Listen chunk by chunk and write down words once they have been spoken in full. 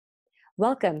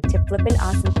Welcome to Flippin'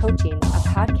 Awesome Coaching, a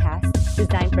podcast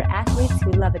designed for athletes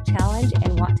who love a challenge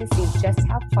and want to see just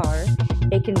how far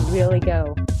they can really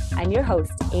go. I'm your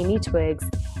host, Amy Twiggs,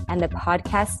 and the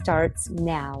podcast starts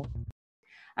now.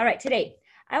 All right, today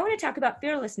I want to talk about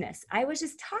fearlessness. I was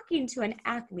just talking to an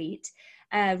athlete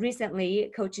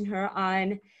recently, coaching her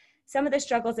on some of the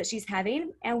struggles that she's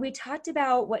having, and we talked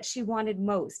about what she wanted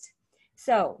most.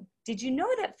 So, did you know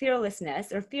that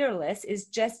fearlessness or fearless is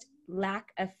just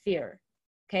lack of fear?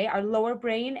 Okay, our lower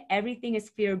brain, everything is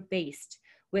fear-based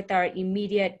with our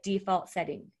immediate default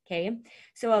setting, okay?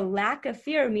 So a lack of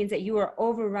fear means that you are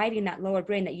overriding that lower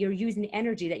brain, that you're using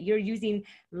energy, that you're using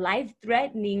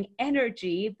life-threatening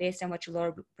energy based on what your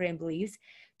lower brain believes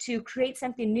to create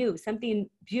something new, something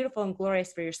beautiful and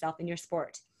glorious for yourself in your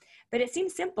sport. But it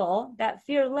seems simple that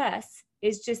fearless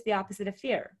is just the opposite of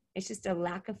fear. It's just a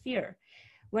lack of fear.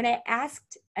 When I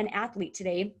asked an athlete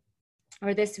today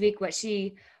or this week what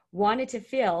she wanted to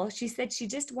feel, she said she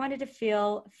just wanted to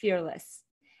feel fearless.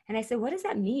 And I said, what does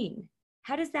that mean?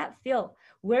 How does that feel?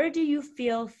 Where do you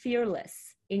feel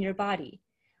fearless in your body?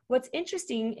 What's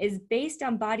interesting is based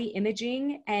on body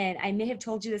imaging, and I may have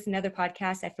told you this in another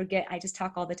podcast, I forget, I just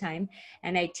talk all the time,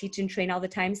 and I teach and train all the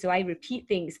time, so I repeat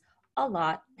things a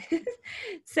lot.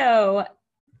 So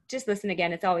just listen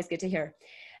again, it's always good to hear.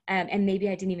 And maybe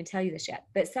I didn't even tell you this yet,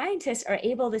 but scientists are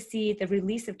able to see the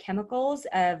release of chemicals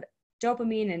of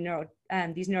dopamine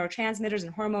and these neurotransmitters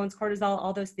and hormones, cortisol,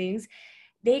 all those things.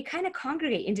 They kind of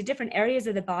congregate into different areas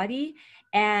of the body,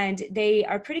 and they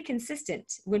are pretty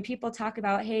consistent. When people talk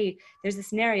about, hey, there's a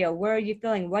scenario, where are you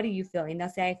feeling? What are you feeling? They'll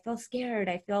say, I feel scared,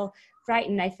 I feel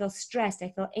frightened, I feel stressed,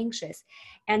 I feel anxious.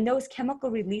 And those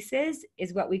chemical releases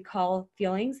is what we call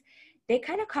feelings. They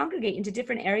kind of congregate into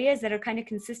different areas that are kind of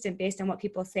consistent based on what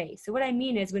people say. So what I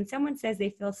mean is when someone says they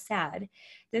feel sad,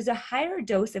 there's a higher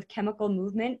dose of chemical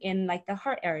movement in like the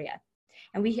heart area.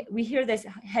 And we hear this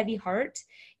heavy heart.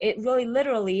 It really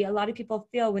literally, a lot of people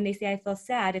feel when they say I feel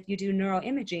sad, if you do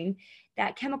neuroimaging,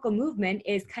 that chemical movement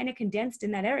is kind of condensed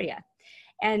in that area.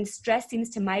 And stress seems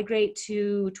to migrate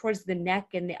towards the neck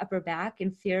and the upper back,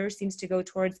 and fear seems to go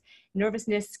towards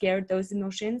nervousness, scared, those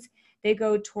emotions. They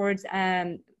go towards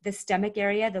the stomach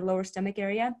area, the lower stomach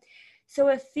area. So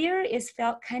if fear is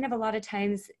felt kind of a lot of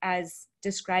times as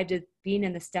described as being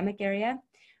in the stomach area,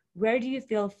 where do you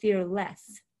feel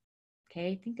fearless?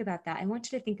 Okay, think about that. I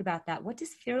want you to think about that. What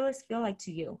does fearless feel like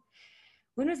to you?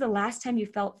 When was the last time you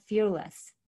felt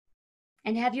fearless?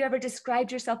 And have you ever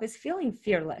described yourself as feeling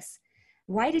fearless?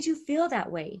 Why did you feel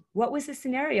that way? What was the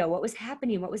scenario? What was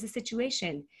happening? What was the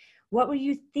situation? What were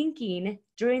you thinking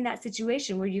during that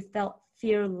situation where you felt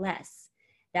fearless?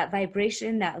 That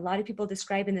vibration that a lot of people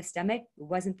describe in the stomach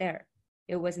wasn't there.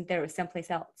 It wasn't there. It was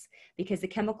someplace else, because the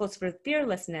chemicals for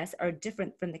fearlessness are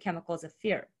different from the chemicals of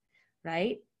fear,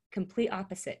 right? Complete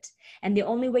opposite. And the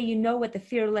only way you know what the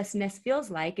fearlessness feels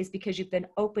like is because you've been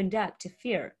opened up to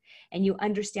fear and you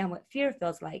understand what fear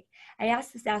feels like. I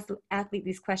asked this athlete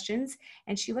these questions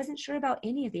and she wasn't sure about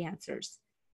any of the answers.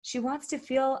 She wants to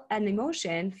feel an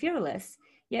emotion, fearless,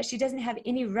 yet she doesn't have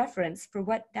any reference for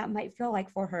what that might feel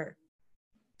like for her.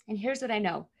 And here's what I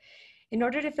know. In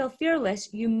order to feel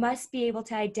fearless, you must be able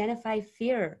to identify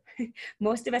fear.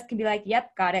 Most of us can be like,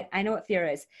 yep, got it. I know what fear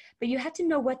is. But you have to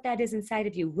know what that is inside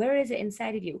of you. Where is it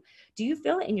inside of you? Do you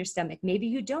feel it in your stomach? Maybe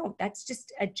you don't. That's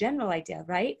just a general idea,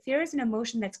 right? Fear is an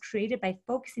emotion that's created by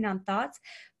focusing on thoughts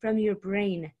from your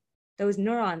brain. Those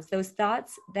neurons, those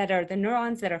thoughts that are the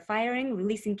neurons that are firing,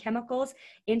 releasing chemicals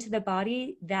into the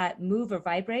body that move or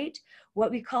vibrate.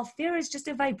 What we call fear is just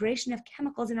a vibration of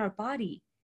chemicals in our body.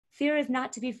 Fear is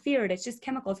not to be feared. It's just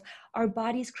chemicals. Our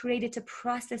body's created to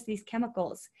process these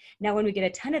chemicals. Now, when we get a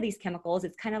ton of these chemicals,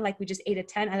 it's kind of like we just ate a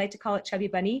ton. I like to call it chubby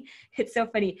bunny. It's so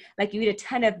funny. Like you eat a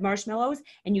ton of marshmallows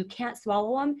and you can't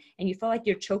swallow them and you feel like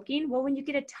you're choking. Well, when you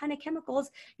get a ton of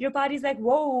chemicals, your body's like,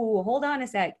 whoa, hold on a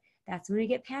sec. That's when we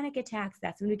get panic attacks.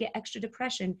 That's when we get extra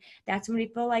depression. That's when we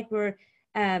feel like we're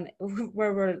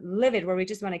livid, where we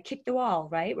just want to kick the wall,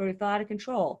 right? Where we feel out of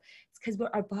control. It's because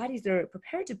our bodies are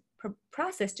prepared to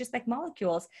process just like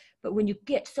molecules. But when you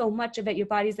get so much of it, your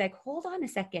body's like, hold on a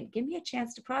second, give me a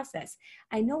chance to process.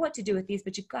 I know what to do with these,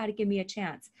 but you've got to give me a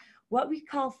chance. What we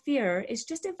call fear is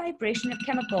just a vibration of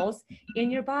chemicals in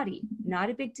your body,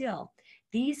 not a big deal.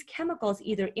 These chemicals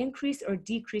either increase or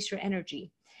decrease your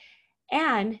energy.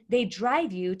 And they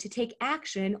drive you to take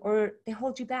action, or they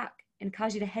hold you back and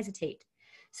cause you to hesitate.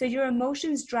 So your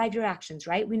emotions drive your actions,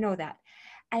 right? We know that.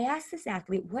 I asked this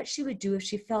athlete what she would do if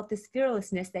she felt this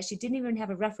fearlessness that she didn't even have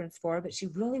a reference for, but she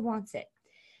really wants it.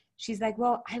 She's like,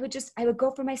 well, I would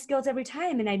go for my skills every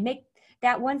time, and I'd make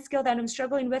that one skill that I'm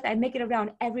struggling with, I'd make it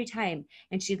around every time,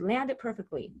 and she'd land it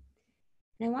perfectly.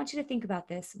 And I want you to think about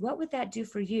this. What would that do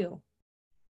for you?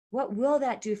 What will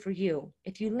that do for you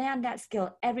if you land that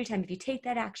skill every time, if you take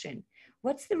that action?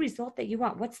 What's the result that you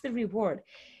want? What's the reward?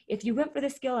 If you went for the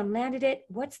skill and landed it,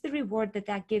 what's the reward that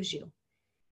that gives you?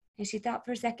 And she thought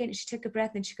for a second, she took a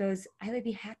breath and she goes, I would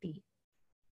be happy.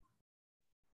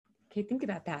 Okay, think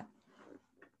about that.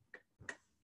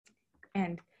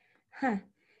 And,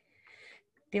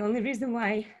 the only reason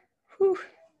why,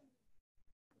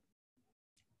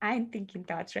 I'm thinking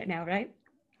thoughts right now, right?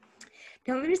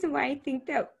 The only reason why I think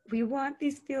that we want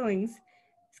these feelings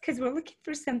is because we're looking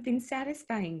for something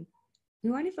satisfying.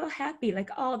 We want to feel happy, like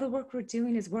all the work we're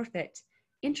doing is worth it.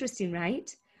 Interesting,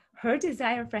 right? Her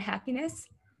desire for happiness,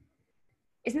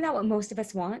 isn't that what most of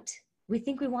us want? We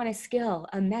think we want a skill,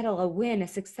 a medal, a win, a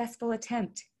successful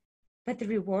attempt. But the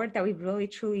reward that we really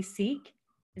truly seek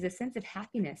is a sense of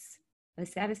happiness, a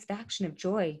satisfaction of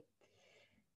joy.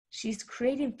 She's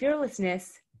creating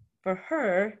fearlessness for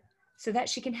her so that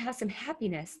she can have some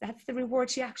happiness. That's the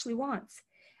reward she actually wants.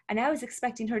 And I was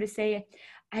expecting her to say,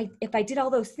 if I did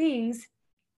all those things,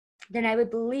 then I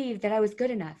would believe that I was good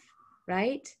enough,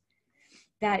 right?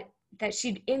 That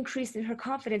she'd increase in her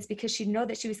confidence because she'd know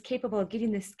that she was capable of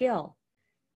getting the skill.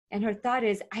 And her thought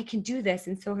is, I can do this.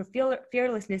 And so her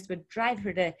fearlessness would drive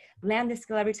her to land the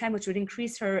skill every time, which would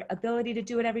increase her ability to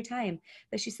do it every time.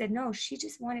 But she said, no, she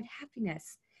just wanted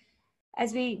happiness.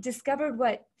 As we discovered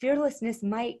what fearlessness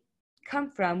might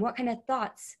come from, what kind of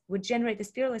thoughts would generate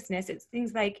this fearlessness, it's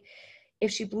things like,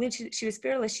 if she believed she was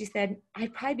fearless, she said,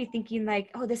 I'd probably be thinking like,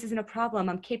 oh, this isn't a problem.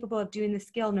 I'm capable of doing the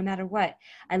skill no matter what.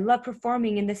 I love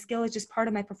performing and the skill is just part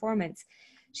of my performance.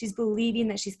 She's believing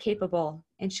that she's capable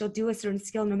and she'll do a certain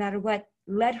skill no matter what,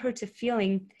 led her to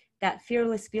feeling that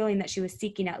fearless feeling that she was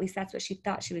seeking. At least that's what she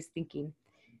thought she was thinking.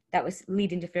 That was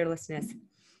leading to fearlessness.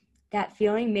 That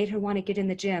feeling made her want to get in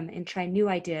the gym and try new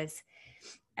ideas.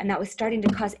 And that was starting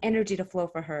to cause energy to flow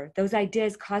for her. Those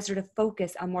ideas caused her to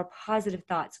focus on more positive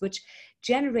thoughts, which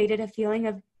generated a feeling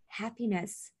of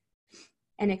happiness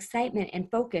and excitement and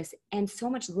focus and so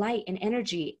much light and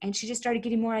energy. And she just started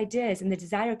getting more ideas and the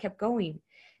desire kept going.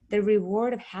 The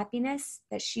reward of happiness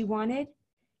that she wanted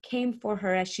came for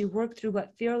her as she worked through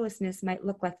what fearlessness might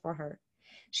look like for her.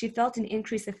 She felt an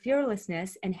increase of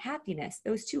fearlessness and happiness.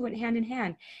 Those two went hand in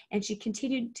hand. And she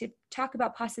continued to talk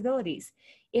about possibilities.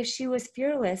 If she was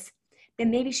fearless,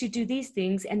 then maybe she'd do these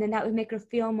things and then that would make her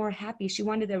feel more happy. She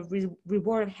wanted a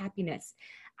reward of happiness.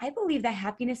 I believe that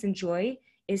happiness and joy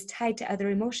is tied to other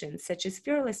emotions such as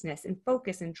fearlessness and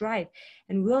focus and drive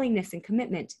and willingness and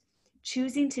commitment.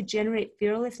 Choosing to generate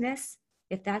fearlessness,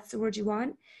 if that's the word you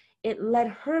want, it led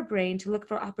her brain to look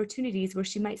for opportunities where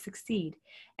she might succeed.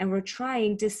 And we're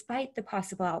trying, despite the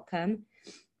possible outcome,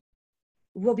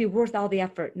 will be worth all the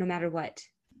effort no matter what.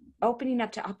 Opening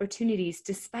up to opportunities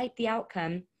despite the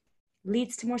outcome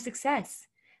leads to more success.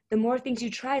 The more things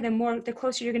you try, the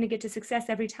closer you're going to get to success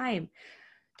every time.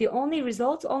 The only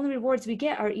results, only rewards we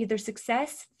get are either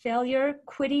success, failure,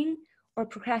 quitting, or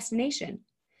procrastination.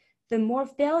 The more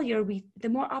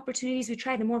opportunities we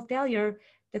try, the more failure,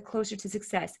 the closer to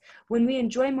success. When we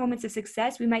enjoy moments of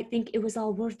success, we might think it was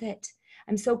all worth it.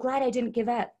 I'm so glad I didn't give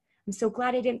up. I'm so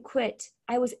glad I didn't quit.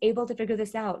 I was able to figure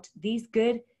this out. These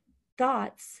good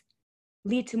thoughts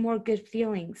lead to more good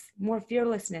feelings, more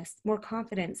fearlessness, more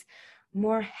confidence,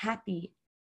 more happy,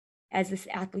 as this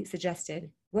athlete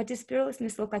suggested. What does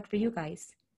fearlessness look like for you guys?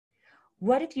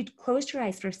 What if you closed your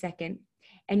eyes for a second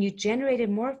and you generated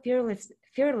more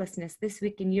fearlessness this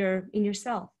week in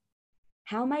yourself?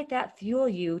 How might that fuel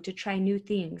you to try new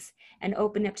things and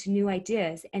open up to new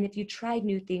ideas? And if you tried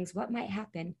new things, what might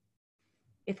happen?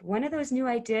 If one of those new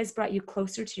ideas brought you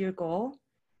closer to your goal,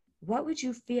 what would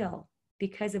you feel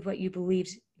because of what you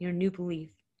believed, your new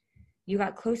belief? You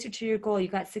got closer to your goal, you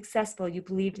got successful, you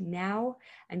believed, now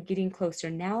I'm getting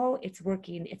closer, now it's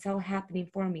working, it's all happening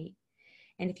for me.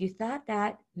 And if you thought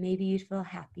that, maybe you'd feel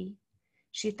happy.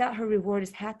 She thought her reward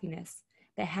is happiness,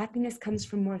 that happiness comes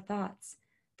from more thoughts.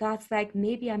 Thoughts like,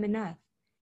 maybe I'm enough.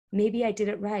 Maybe I did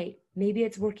it right. Maybe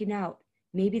it's working out.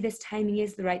 Maybe this timing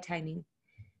is the right timing.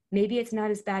 Maybe it's not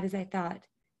as bad as I thought.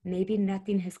 Maybe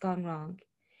nothing has gone wrong.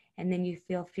 And then you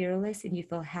feel fearless and you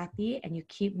feel happy and you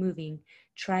keep moving.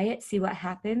 Try it, see what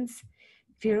happens.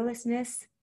 Fearlessness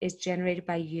is generated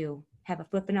by you. Have a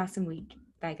flippin' awesome week.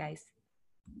 Bye, guys.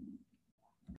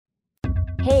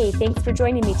 Hey, thanks for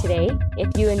joining me today.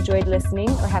 If you enjoyed listening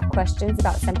or have questions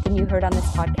about something you heard on this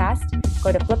podcast,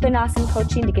 go to Flippin' Awesome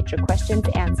Coaching to get your questions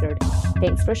answered.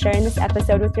 Thanks for sharing this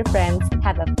episode with your friends.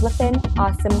 Have a flippin'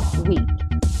 awesome week.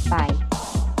 Bye.